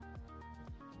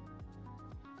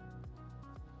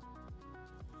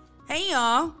Hey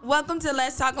y'all, welcome to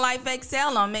Let's Talk Life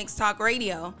XL on Mixed Talk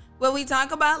Radio, where we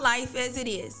talk about life as it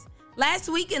is. Last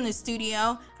week in the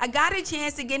studio, I got a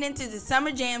chance to get into the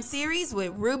Summer Jam series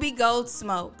with Ruby Gold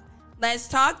Smoke. Let's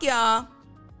talk, y'all.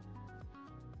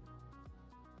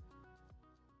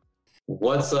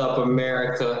 What's up,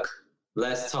 America?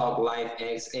 Let's Talk Life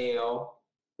XL.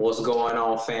 What's going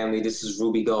on, family? This is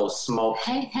Ruby Gold Smoke.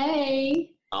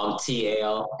 Hey. I'm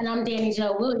TL. And I'm Danny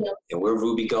Jo Williams. And we're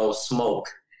Ruby Gold Smoke,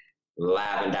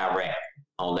 live and direct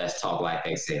on Let's Talk Life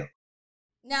XL.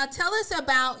 Now tell us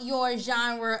about your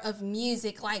genre of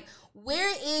music. Like,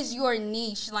 where is your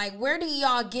niche? Like, where do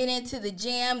y'all get into the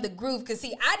jam, the groove? Because,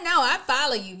 see, I know I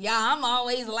follow you, y'all. I'm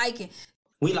always liking.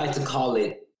 We like to call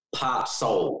it pop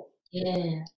soul.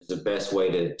 Yeah. It's the best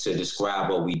way to describe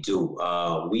what we do.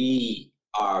 We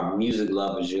are music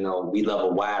lovers, you know. We love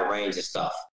a wide range of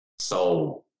stuff.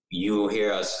 So you'll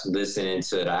hear us listening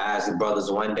to the Isley Brothers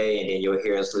one day, and then you'll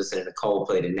hear us listening to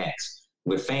Coldplay the next.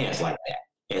 We're fans like that.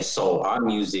 And so our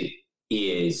music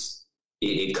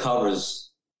it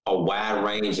covers a wide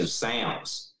range of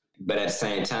sounds, but at the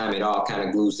same time, it all kind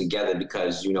of glues together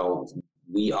because, you know,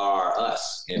 we are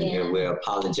us, and we're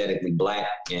apologetically Black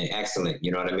and excellent.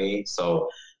 You know what I mean? So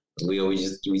we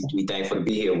thankful to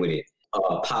be here with it.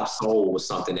 Pop soul was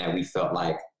something that we felt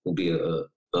like would be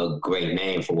a great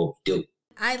name for what we do.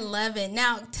 I love it.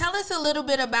 Now, tell us a little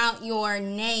bit about your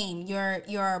name,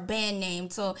 your band name.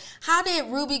 So how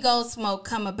did Ruby Gold Smoke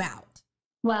come about?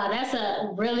 Wow, that's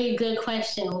a really good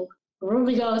question.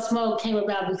 Ruby Gold Smoke came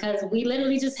about because we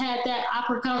literally just had that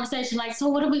awkward conversation, like, so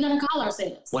what are we going to call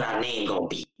ourselves? What our name going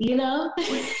to be? You know?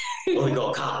 What we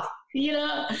going to call it? You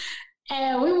know?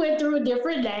 And we went through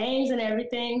different names and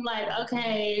everything, like,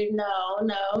 okay,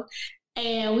 no.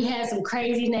 And we had some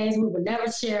crazy names we would never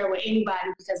share with anybody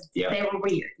because they were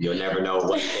weird. You'll never know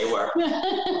what they were.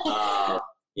 But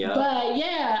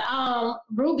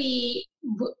Ruby,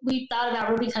 we thought about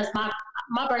Ruby because my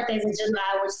birthday's in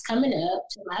July, which is coming up,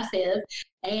 July 5th,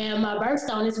 and my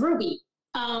birthstone is Ruby.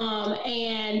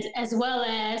 And as well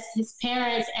as his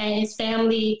parents and his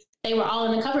family, they were all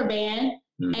in a cover band,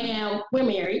 and we're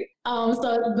married.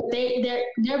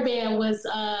 Their band was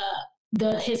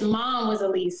his mom was a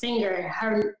lead singer.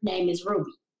 Her name is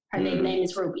Ruby. Her name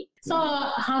is Ruby. So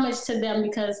homage to them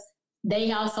because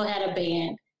they also had a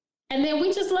band. And then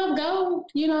we just love gold,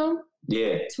 you know? Yeah.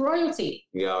 It's royalty.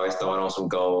 We always throwing on some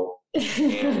gold.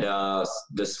 And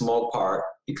the smoke part,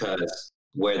 because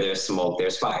where there's smoke,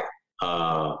 there's fire.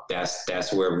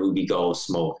 That's where Ruby Gold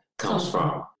Smoke comes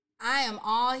from. I am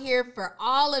all here for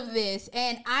all of this,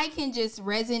 and I can just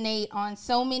resonate on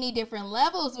so many different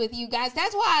levels with you guys.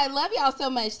 That's why I love y'all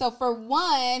so much. So for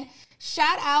one,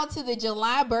 shout out to the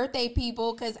July birthday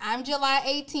people, because I'm July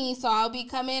 18th, so I'll be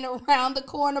coming around the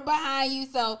corner behind you.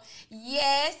 So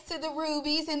yes to the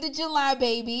Rubies and the July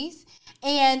babies.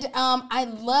 And I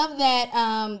love that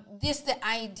the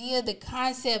idea, the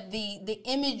concept, the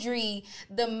imagery,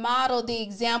 the model, the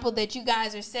example that you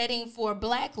guys are setting for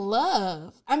Black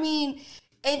love. I mean,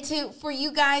 and for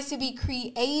you guys to be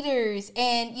creators.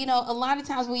 And, you know, a lot of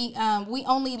times we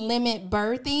only limit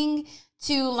birthing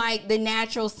to like the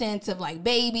natural sense of like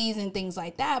babies and things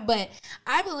like that. But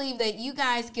I believe that you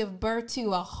guys give birth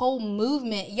to a whole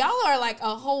movement. Y'all are like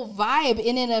a whole vibe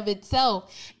in and of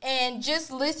itself. And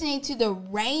just listening to the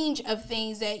range of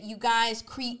things that you guys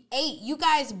create, you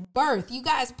guys birth, you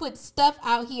guys put stuff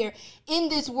out here in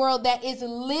this world that is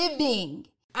living.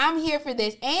 I'm here for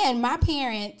this. And my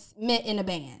parents met in a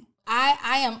band.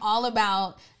 I am all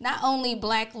about not only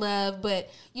Black love, but,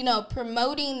 you know,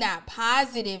 promoting that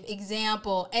positive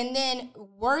example and then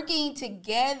working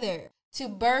together to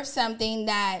birth something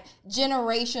that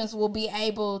generations will be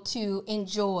able to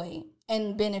enjoy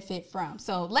and benefit from.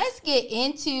 So let's get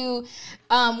into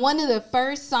one of the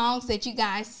first songs that you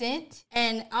guys sent.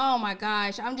 And oh my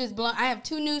gosh, I'm just blown. I have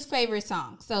two new favorite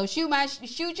songs. So Shoot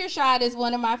Your Shot is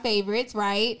one of my favorites,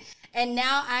 right? And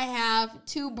now I have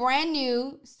two brand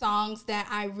new songs that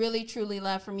I really, truly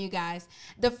love from you guys.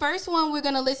 The first one we're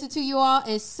going to listen to, you all,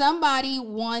 is Somebody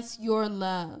Wants Your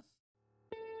Love.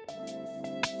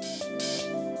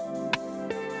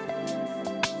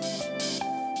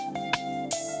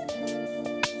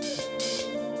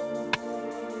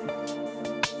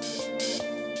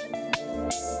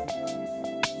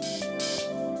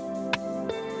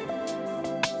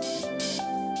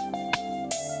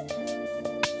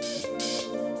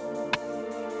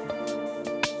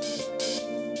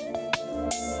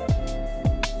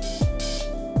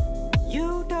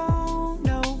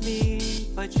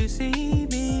 You see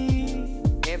me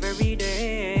every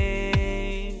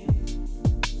day.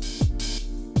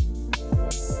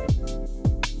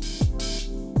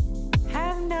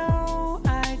 Have no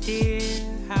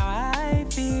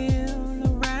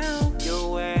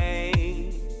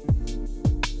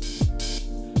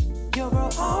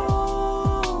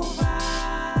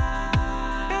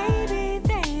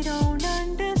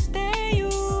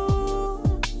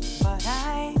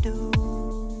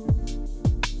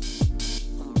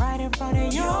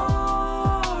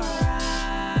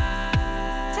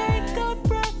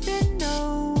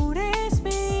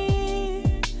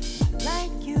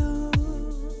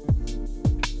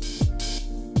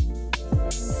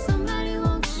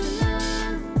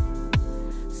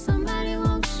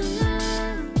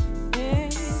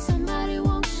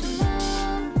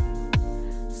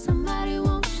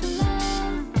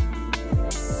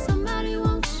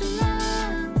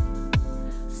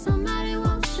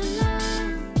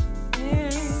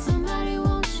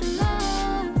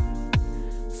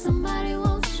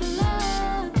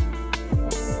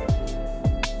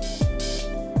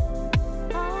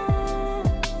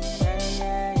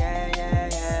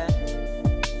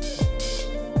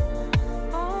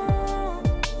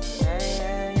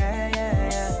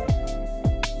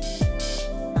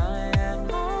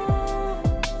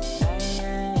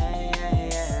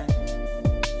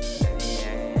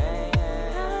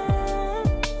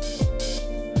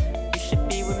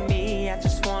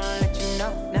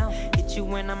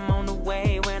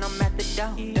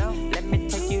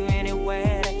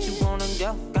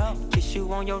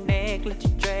on your neck, let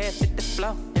your dress hit the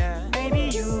floor. Yeah. Baby,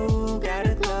 you got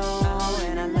a glow,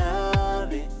 and I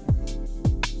love it.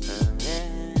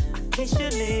 Yeah. I kiss your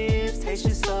lips, taste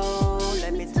your soul,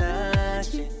 let me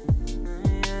touch it.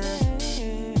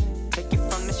 Take you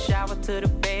from the shower to the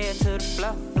bed to the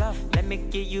floor. Let me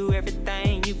give you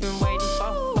everything you've been waiting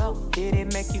for. Did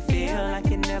it make you feel like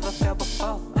you never felt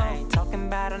before? I ain't talking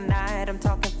about a night, I'm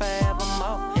talking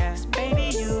forevermore. Yes, baby,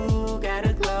 you got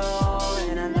a glow,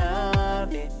 and I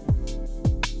love it.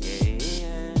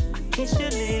 Yeah. I kiss your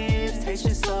lips, taste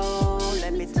your soul,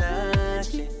 let me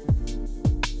touch it.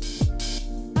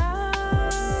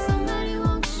 Somebody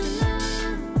wants your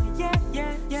love.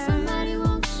 Yeah. Somebody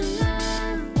wants your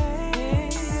love.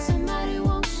 Somebody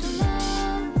wants your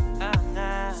love.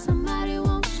 Somebody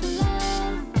wants your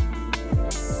love.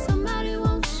 Somebody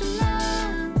wants your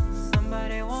love.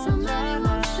 Somebody wants Somebody wants your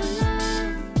love.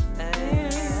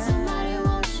 Somebody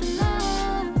wants your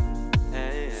love.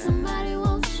 Somebody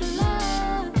wants your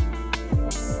love.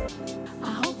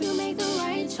 I hope you make the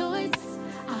right choice.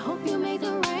 I hope you make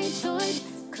the right choice.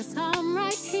 'Cause I'm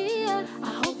right here. I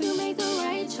hope you make the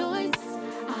right choice.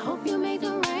 I hope you make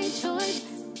the right choice.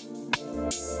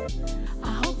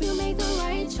 I hope you make the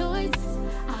right choice.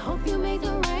 I hope you make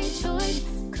the right choice.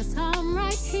 'Cause I'm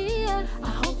right here. I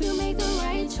hope you make the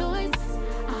right choice.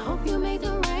 I hope you make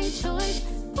the right choice.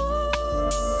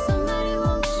 Somebody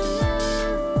wants your love.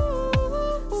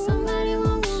 Somebody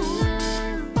wants your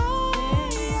love.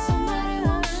 Somebody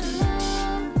wants your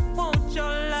love. Want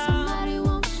your love. Somebody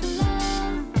wants your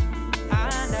love. I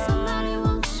know. Somebody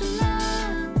wants your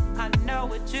love. I know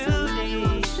what you Somebody need.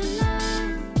 wants your love.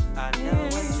 I know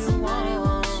what you Somebody want.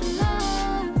 wants your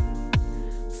love.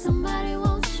 Somebody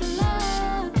wants your love.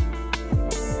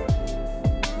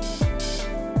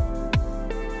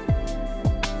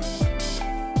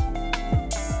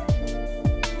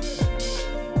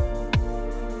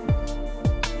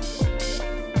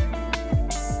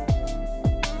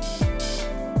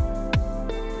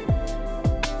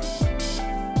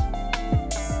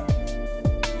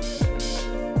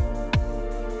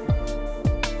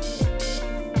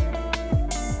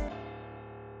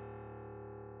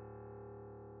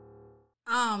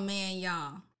 Oh man,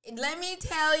 y'all. Let me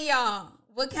tell y'all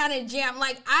what kind of jam.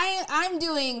 Like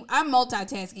I'm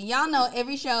multitasking. Y'all know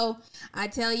every show I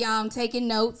tell y'all I'm taking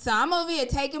notes. So I'm over here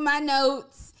taking my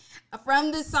notes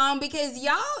from the song because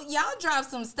y'all drop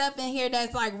some stuff in here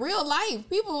that's like real life.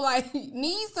 People like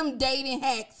need some dating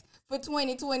hacks for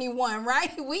 2021,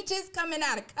 right? We just coming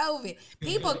out of COVID.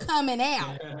 People coming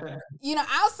out. You know,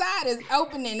 outside is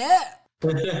opening up.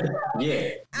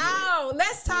 Yeah. Oh,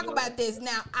 let's talk about this.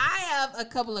 Now, I have a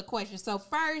couple of questions. So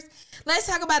first, let's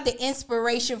talk about the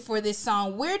inspiration for this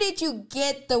song. Where did you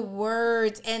get the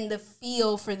words and the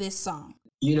feel for this song?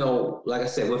 You know, like I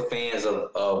said, we're fans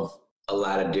of a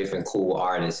lot of different cool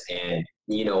artists. And,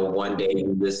 you know, one day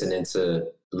you listening to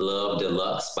Love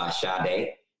Deluxe by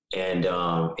Sade. And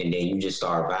then you just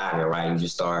start vibing, right? You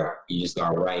just start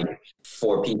writing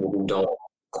for people who don't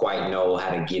quite know how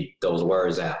to get those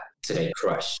words out to their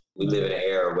crush. We live in an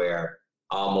era where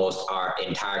almost our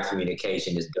entire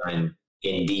communication is done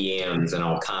in DMs and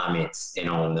on comments and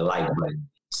on the like button.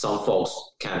 Some folks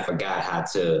kind of forgot how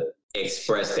to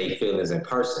express their feelings in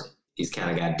person. It's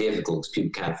kind of got difficult because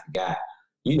people kind of forgot.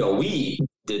 You know,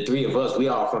 the three of us, we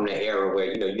all from the era where,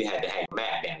 you know, you had to have your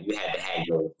mat down. You had to have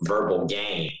your verbal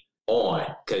game on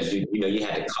because, you know, you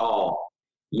had to call.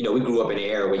 You know, we grew up in an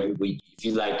era where if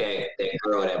you like that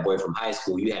girl, that boy from high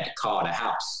school, you had to call the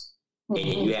house. And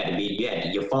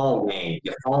your phone game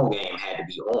had to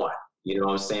be on. You know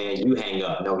what I'm saying? You hang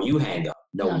up. No, you hang up.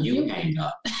 No, you hang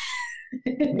up.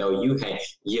 No, you hang.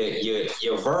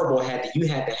 Your verbal you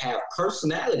had to have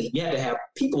personality. You had to have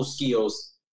people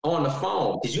skills on the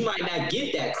phone because you might not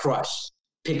get that crush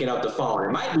picking up the phone.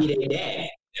 It might be their dad.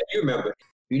 You remember?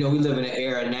 You know, we live in an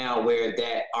era now where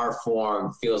that art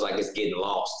form feels like it's getting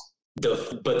lost.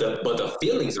 But the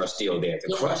feelings are still there.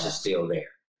 The crush is still there.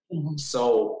 Mm-hmm.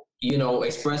 So, you know,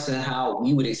 expressing how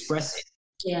we would express it.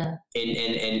 Yeah.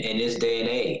 In this day and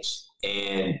age.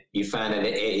 And you find that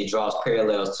it draws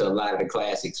parallels to a lot of the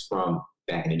classics from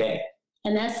back in the day.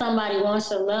 And that Somebody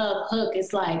Wants Your Love hook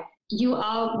is like,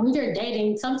 when you're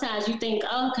dating, sometimes you think,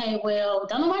 okay, well,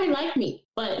 don't nobody like me,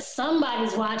 but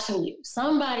somebody's watching you.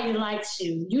 Somebody likes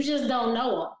you. You just don't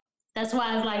know them. That's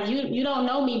why it's like, you don't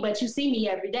know me, but you see me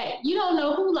every day. You don't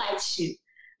know who likes you,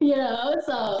 you know?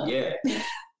 So yeah.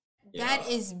 That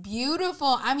is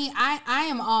beautiful. I mean, I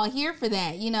am all here for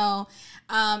that, you know.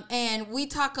 And we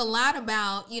talk a lot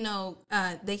about, you know,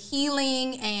 the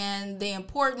healing and the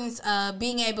importance of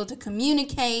being able to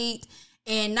communicate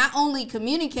and not only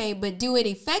communicate, but do it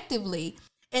effectively.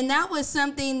 And that was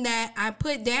something that I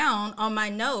put down on my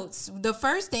notes. The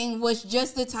first thing was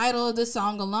just the title of the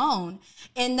song alone.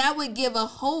 And that would give a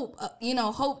hope,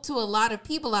 hope to a lot of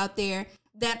people out there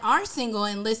that are single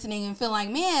and listening and feel like,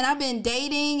 man, I've been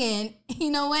dating and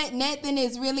you know what? Nothing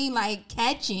is really like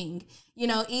catching.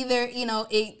 Either,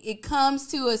 it comes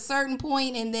to a certain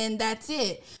point and then that's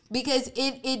it. Because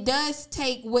it does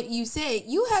take what you said.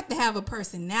 You have to have a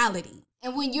personality.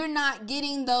 And when you're not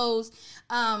getting those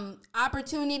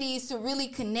opportunities to really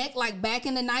connect, like back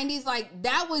in the 90s, like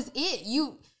that was it.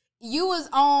 You was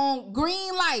on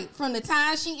green light from the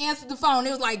time she answered the phone.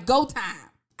 It was like go time.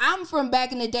 I'm from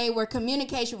back in the day where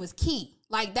communication was key.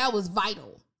 Like that was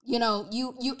vital.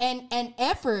 And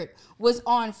effort was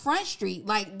on Front Street.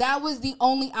 Like that was the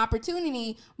only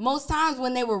opportunity most times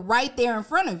when they were right there in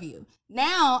front of you.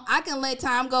 Now I can let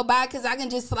time go by because I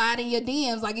can just slide in your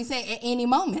DMs, like you said, at any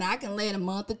moment. I can let a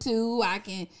month or two. I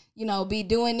can, be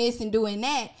doing this and doing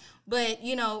that. But,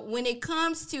 when it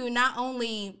comes to not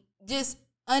only just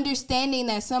understanding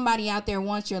that somebody out there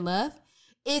wants your love,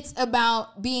 it's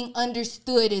about being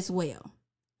understood as well.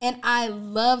 And I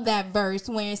love that verse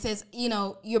where it says,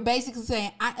 you're basically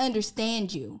saying, I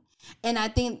understand you. And I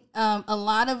think a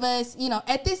lot of us,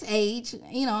 at this age,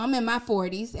 I'm in my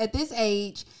 40s. At this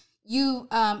age, you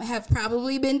have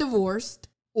probably been divorced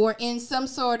or in some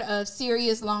sort of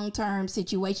serious long-term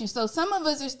situation. So some of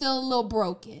us are still a little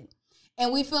broken.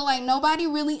 And we feel like nobody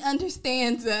really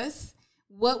understands us,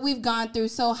 what we've gone through.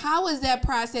 So how is that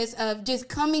process of just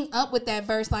coming up with that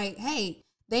verse like, hey,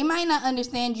 they might not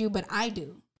understand you, but I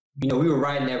do? We were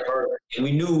writing that verse and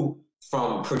we knew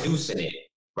from producing it,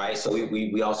 right? So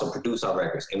we also produce our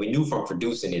records and we knew from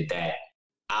producing it that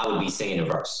I would be singing the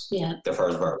verse, the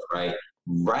first verse, right?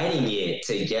 Writing it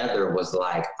together was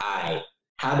like,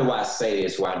 how do I say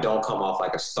this where I don't come off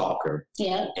like a stalker?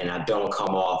 Yeah. And I don't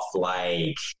come off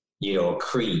like, a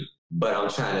creep, but I'm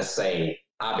trying to say,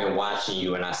 I've been watching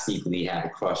you and I secretly have a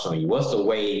crush on you. What's the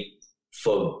way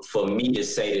for me to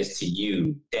say this to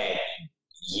you that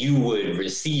you would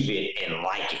receive it and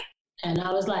like it? And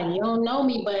I was like, you don't know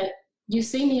me, but you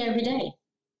see me every day.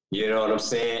 You know what I'm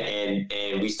saying?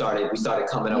 And we started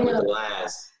coming up with the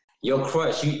lines. Your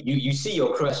crush, you see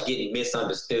your crush getting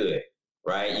misunderstood,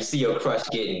 right? You see your crush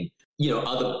getting,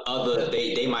 other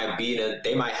they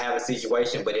might have a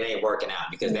situation, but it ain't working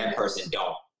out because that person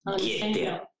don't get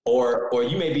them. Or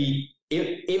you may be,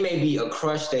 it may be a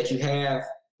crush that you have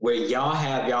where y'all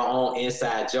have your own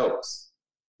inside jokes,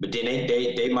 but then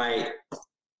they might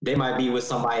be with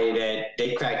somebody that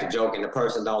they crack a joke and the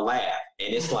person don't laugh,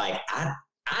 and it's like I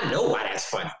know why that's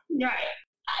funny. Right.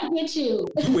 I get you.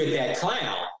 With that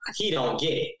clown, he don't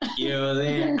get it. You know what I'm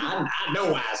saying? I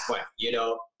know why it's funny. You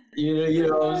know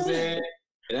what I'm saying?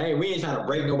 And we ain't trying to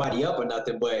break nobody up or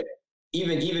nothing, but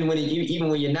even when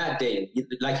you're not dating,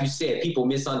 like you said, people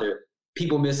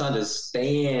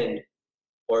misunderstand,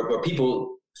 or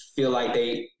people feel like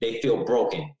they feel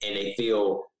broken and they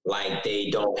feel like they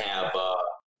don't have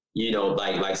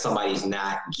like somebody's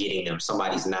not getting them,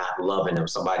 somebody's not loving them,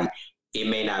 it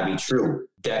may not be true.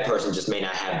 That person just may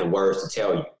not have the words to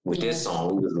tell you. With this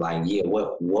song, we was like,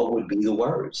 what would be the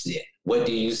words then? What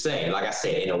do you say? Like I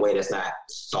said, in a way that's not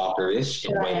stalkerish,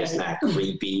 in a way that's not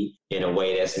creepy, in a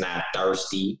way that's not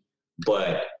thirsty,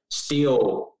 but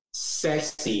still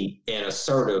sexy and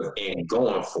assertive and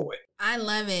going for it. I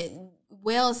love it.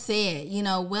 Well said,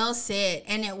 well said.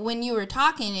 And when you were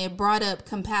talking, it brought up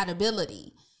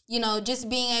compatibility. Just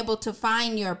being able to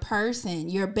find your person,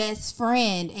 your best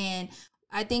friend. And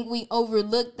I think we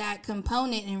overlook that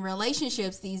component in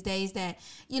relationships these days that,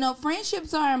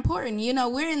 friendships are important.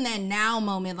 We're in that now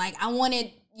moment. Like I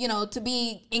wanted, to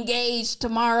be engaged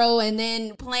tomorrow and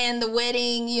then plan the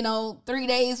wedding, 3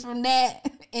 days from that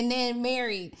and then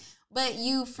married. But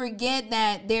you forget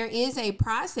that there is a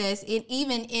process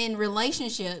even in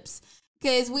relationships,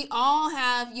 because we all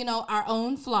have, our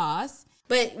own flaws.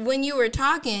 But when you were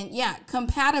talking,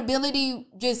 compatibility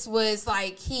just was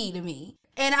like key to me.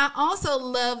 And I also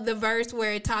love the verse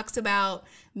where it talks about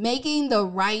making the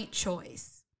right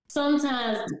choice.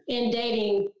 Sometimes in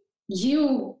dating,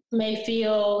 you may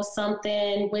feel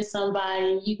something with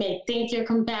somebody. You may think you're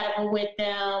compatible with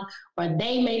them, or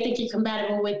they may think you're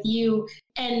compatible with you.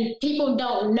 And people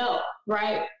don't know,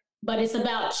 right? But it's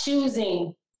about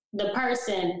choosing the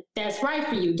person that's right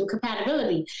for you, the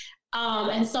compatibility.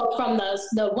 And so from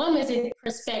the woman's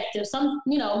perspective,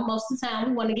 most of the time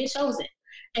we want to get chosen.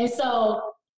 And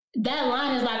so that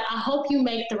line is like, I hope you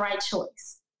make the right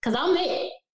choice. Because I'm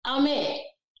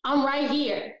right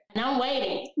here and I'm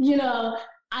waiting.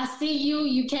 I see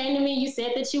you came to me, you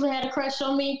said that you had a crush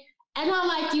on me, and I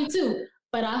like you too.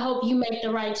 But I hope you make the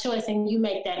right choice and you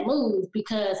make that move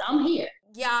because I'm here.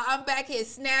 Yeah, I'm back here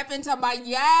snapping, talking about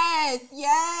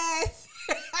yes.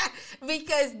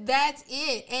 Because that's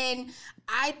it. And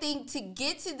I think to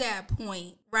get to that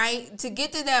point, right? To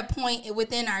get to that point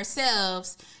within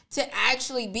ourselves, to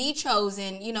actually be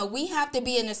chosen, you know, we have to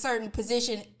be in a certain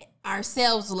position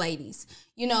ourselves, ladies.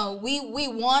 You know, we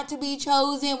want to be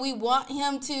chosen. We want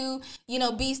him to, you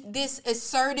know, be this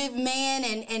assertive man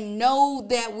and know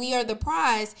that we are the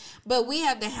prize. But we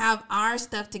have to have our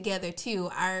stuff together too.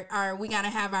 We got to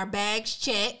have our bags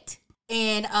checked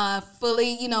and fully,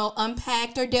 you know,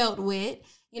 unpacked or dealt with.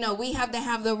 You know, we have to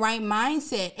have the right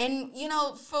mindset. And, you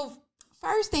know, for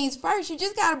first things first, you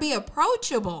just got to be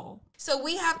approachable. So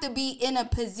we have to be in a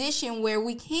position where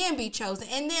we can be chosen.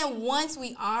 And then once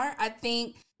we are, I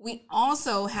think we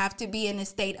also have to be in a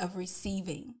state of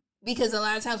receiving. Because a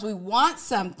lot of times we want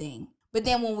something, but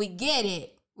then when we get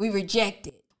it, we reject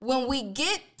it. When we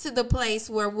get to the place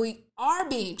where we are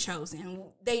being chosen,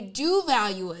 they do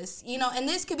value us, you know, and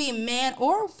this could be a man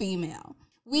or a female.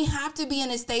 We have to be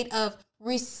in a state of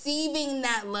receiving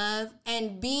that love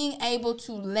and being able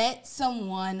to let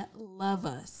someone love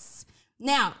us.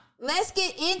 Now, let's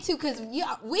get into, because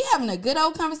we having a good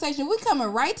old conversation. We're coming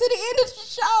right to the end of the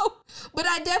show. But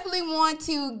I definitely want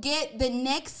to get the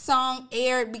next song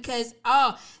aired because,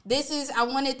 I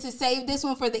wanted to save this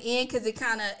one for the end because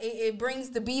it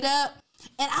brings the beat up.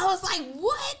 And I was like,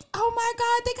 what? Oh my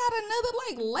God, they got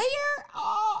another layer?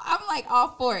 Oh, I'm like all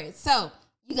for it. So,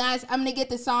 you guys, I'm going to get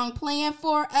the song playing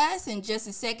for us in just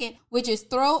a second, which is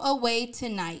Throw Away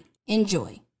Tonight.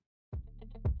 Enjoy.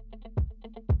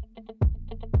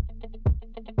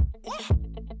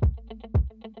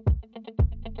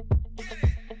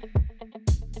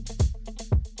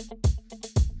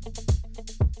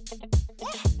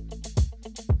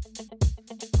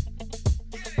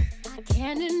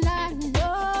 Can you not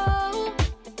know?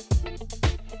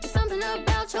 There's something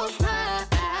about your smile.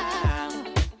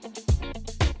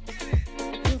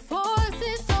 Your voice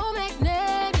is so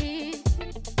magnetic.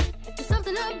 There's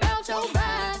something about your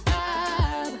vibe.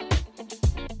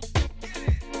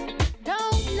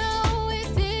 Don't know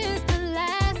if it's the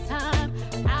last time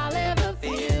I'll ever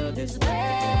feel this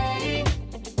way.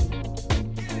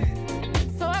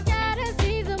 So I gotta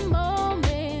see the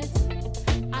moment.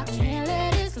 I can't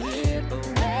let it slip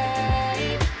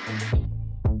away.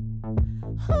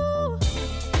 Ooh.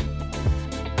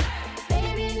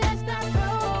 Baby, let's not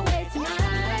throw away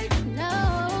tonight. No.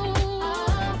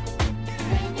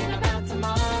 Thinking about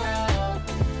tomorrow.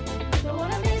 Don't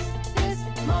wanna miss this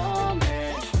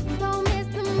moment. Don't miss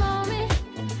the moment.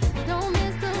 Don't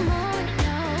miss the moment,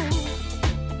 no.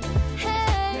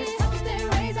 Hey, let's toast and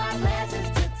raise our glasses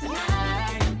to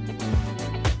tonight.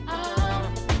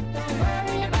 Don't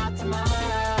worry about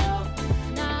tomorrow.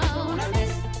 No. Don't wanna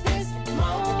miss this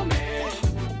moment.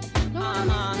 Don't wanna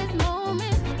miss this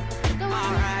moment. Don't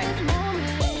wanna miss this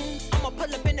moment. I'ma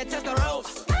pull up in the Testarossa.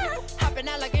 Hopping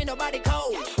out like ain't nobody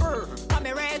cold. I'm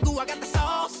in ragu, I got the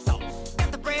sauce.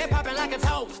 Got the bread popping like a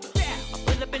toast. I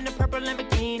pull up in the purple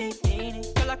Lamborghini.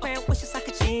 Girl, I grant wishes like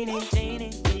a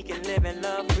genie. We can live and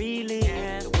love freely.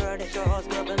 The world is yours,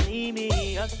 girl, believe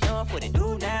me. Up north, what it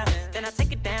do now? Then I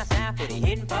take it down south for the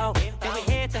hidden folk. Then we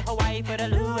head to Hawaii for the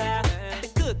luau. At the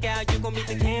cookout, you gon' meet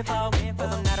the kinfolk.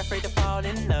 Cause I'm not afraid to fall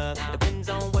in love. Depends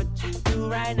on what you do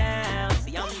right now.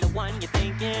 See, I'm the one you're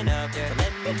thinking of. So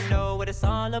let me know what it's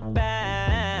all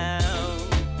about.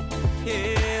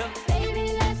 Yeah.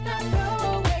 Baby, let's not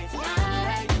throw away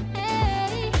tonight.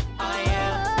 Hey, Oh,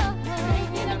 yeah.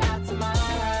 thinking about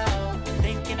tomorrow.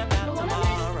 Thinking about Don't wanna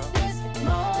tomorrow. miss this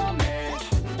moment.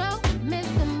 Don't miss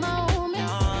the moment.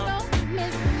 Don't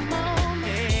miss the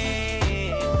moment.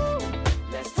 Yeah.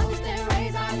 Let's toast and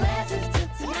raise our glasses to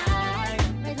tonight.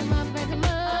 Raise 'em up, raise 'em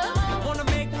up. Wanna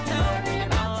make the Don't worry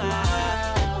about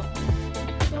tomorrow.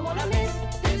 Don't wanna miss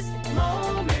this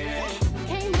moment.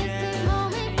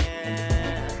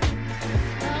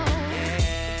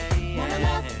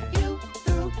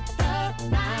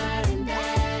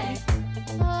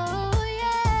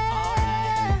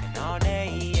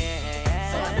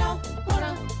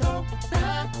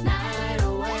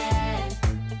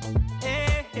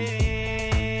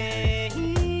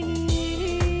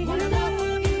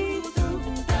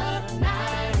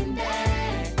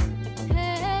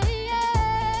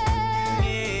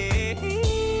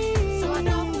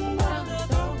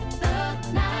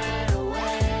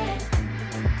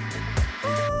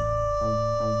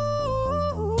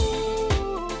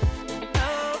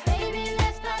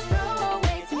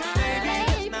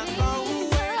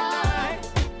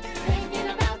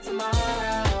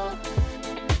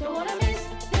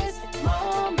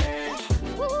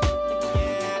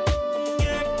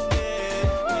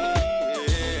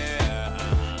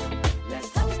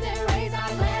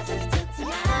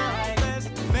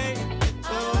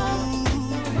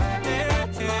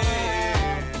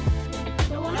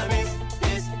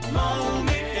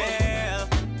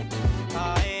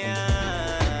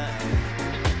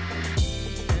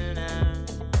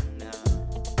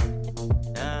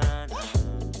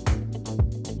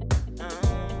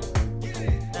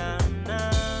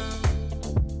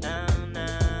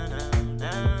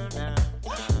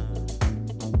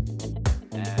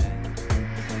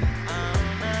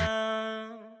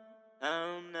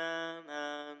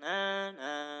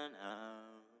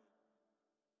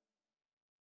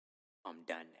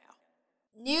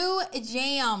 New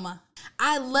jam.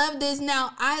 I love this.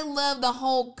 Now, I love the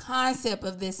whole concept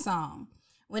of this song.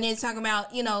 When it's talking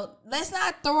about, let's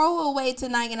not throw away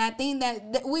tonight. And I think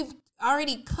that we've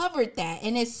already covered that.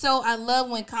 And I love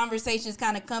when conversations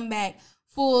kind of come back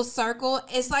full circle.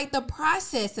 It's like the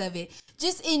process of it.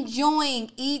 Just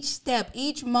enjoying each step,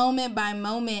 each moment by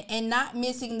moment, and not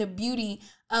missing the beauty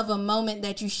of a moment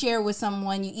that you share with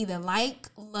someone you either like,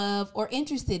 love, or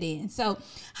interested in. So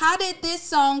how did this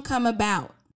song come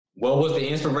about? What was the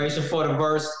inspiration for the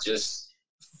verse? Just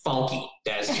funky.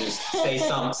 That's just say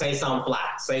something fly.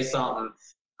 Say something.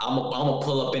 I'm gonna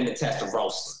pull up in the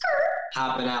Testarossa,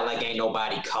 hopping out like ain't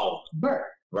nobody cold.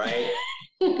 Right?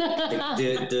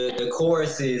 The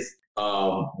chorus is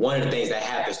one of the things that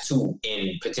happens too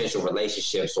in potential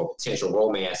relationships or potential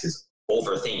romance is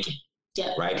overthinking.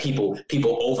 Yeah. Right? People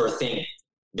overthink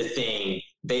the thing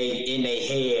in their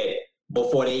head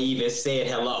before they even said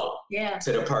hello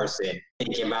to the person.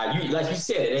 Thinking about you, like you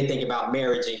said, they think about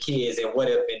marriage and kids and what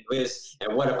if and this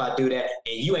and what if I do that,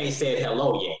 and you ain't said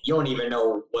hello yet. You don't even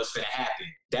know what's gonna happen.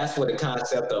 That's what the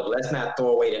concept of let's not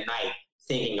throw away the night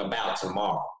thinking about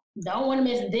tomorrow. Don't want to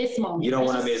miss this moment. You don't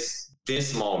want to miss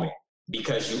this moment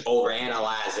because you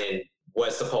overanalyzing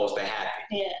what's supposed to happen.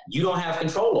 Yeah. You don't have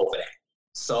control over that.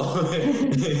 So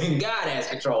God has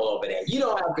control over that. You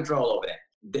don't have control over that.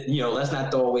 Let's not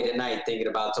throw away the night thinking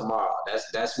about tomorrow.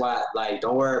 That's why, like,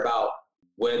 don't worry about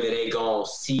whether they gonna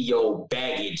see your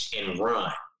baggage and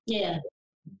run. Yeah.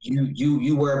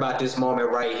 You worry about this moment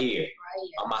right here. Right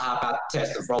here. I'm gonna hop out the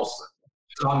Testarossa.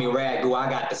 Call me Ragu, I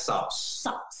got the sauce.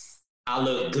 I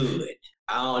look good.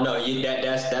 I don't know.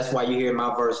 That's why you hear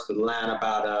my verse, the line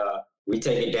about we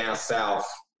take it down south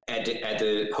at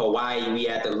the Hawaii, we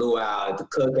at the luau, at the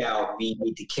cookout, we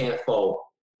meet the kinfolk.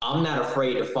 I'm not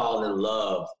afraid to fall in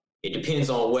love. It depends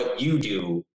on what you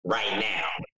do right now.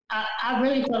 I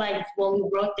really feel like when we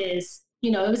wrote this,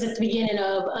 it was at the beginning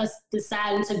of us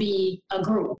deciding to be a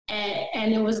group.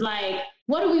 And it was like,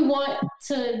 what do we want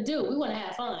to do? We want to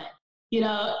have fun,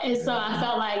 And so I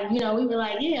felt like, we were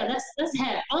like, yeah, let's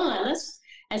have fun.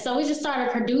 And so we just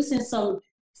started producing some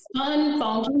fun,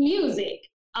 funky music.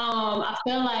 I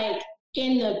feel like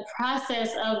in the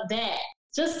process of that,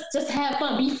 just have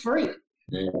fun, be free.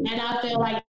 Mm-hmm. And I feel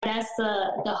like that's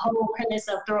the whole premise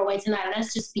of Throw Away Tonight.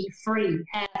 Let's just be free,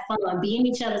 have fun, be in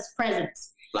each other's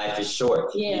presence. Life is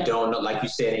short. Yeah. You don't know, like you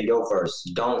said in your verse,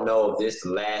 you don't know if this is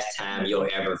the last time you'll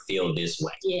ever feel this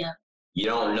way. Yeah. You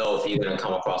don't know if you're going to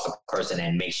come across a person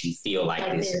that makes you feel like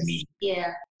this immediately.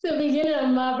 Yeah. The beginning of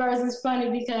my verse is funny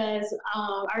because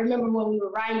I remember when we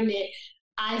were writing it,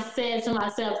 I said to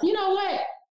myself, you know what?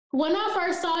 When I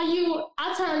first saw you,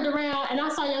 I turned around and I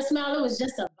saw your smile. It was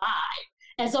just a vibe.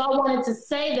 And so I wanted to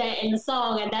say that in the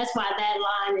song, and that's why that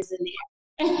line is in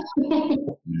there.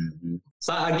 Mm-hmm.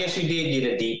 So I guess you did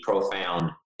get a deep,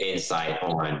 profound insight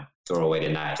on Throw Away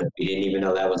Tonight. You didn't even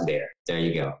know that was there. There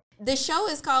you go. The show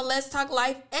is called Let's Talk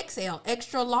Life XL,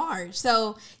 extra large.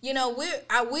 So, we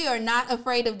are not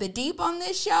afraid of the deep on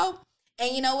this show.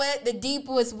 And you know what? The deep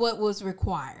was what was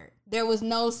required. There was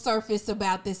no surface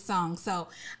about this song. So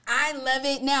I love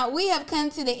it. Now, we have come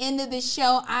to the end of the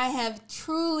show. I have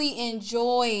truly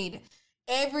enjoyed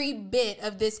every bit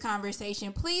of this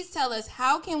conversation. Please tell us,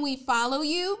 how can we follow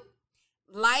you?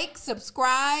 Like,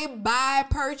 subscribe, buy,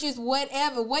 purchase,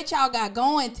 whatever. What y'all got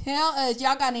going? Tell us.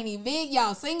 Y'all got an event?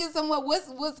 Y'all singing somewhere?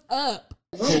 What's up?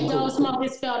 Ruby Gold Smoke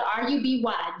is spelled RUBYGLD,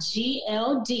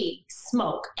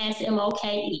 Smoke,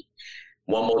 SMOKE.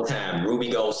 One more time, Ruby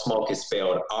Gold Smoke is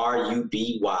spelled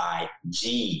RUBYGLD,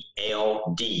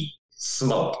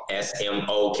 Smoke,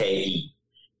 SMOKE.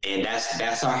 And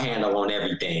that's our handle on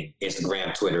everything.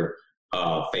 Instagram, Twitter,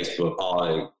 Facebook,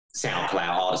 all SoundCloud,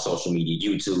 all the social media,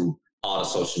 YouTube, all the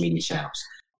social media channels.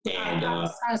 And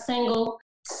our single,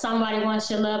 Somebody Wants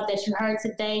Your Love, that you heard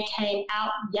today came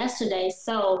out yesterday.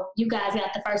 So you guys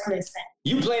got the first listen.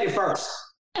 You played it first.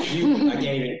 I can't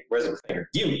even, where's my finger?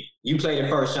 You played it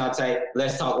first, Shantae.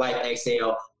 Let's Talk Life XL.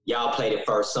 Y'all played it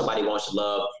first. Somebody Wants Your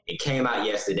Love. It came out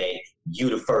yesterday. You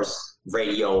the first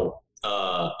radio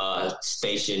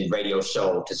station, radio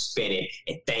show to spin it.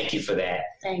 And thank you for that.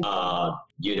 Thank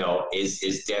you.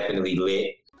 It's definitely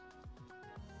lit.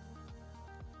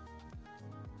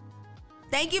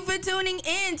 Thank you for tuning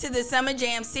in to the Summer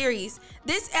Jam series.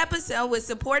 This episode was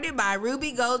supported by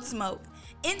Ruby Gold Smoke,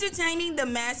 entertaining the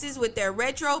masses with their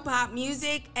retro pop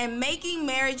music and making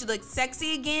marriage look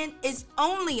sexy again is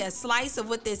only a slice of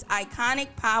what this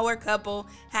iconic power couple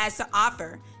has to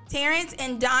offer. Terrence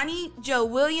and Donnie Joe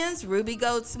Williams, Ruby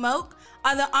Gold Smoke,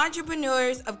 are the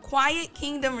entrepreneurs of Quiet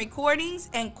Kingdom Recordings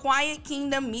and Quiet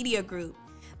Kingdom Media Group.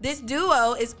 This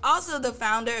duo is also the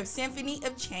founder of Symphony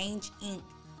of Change, Inc.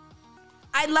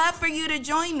 I'd love for you to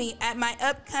join me at my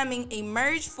upcoming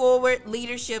Emerge Forward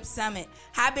Leadership Summit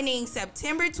happening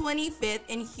September 25th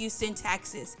in Houston,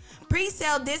 Texas.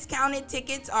 Pre-sale discounted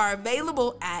tickets are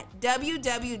available at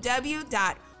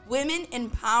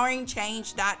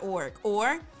www.womenempoweringchange.org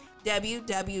or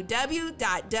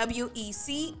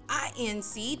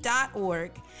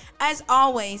www.wecinc.org. As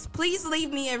always, please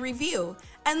leave me a review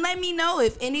and let me know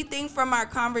if anything from our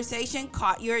conversation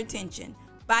caught your attention.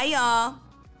 Bye, y'all.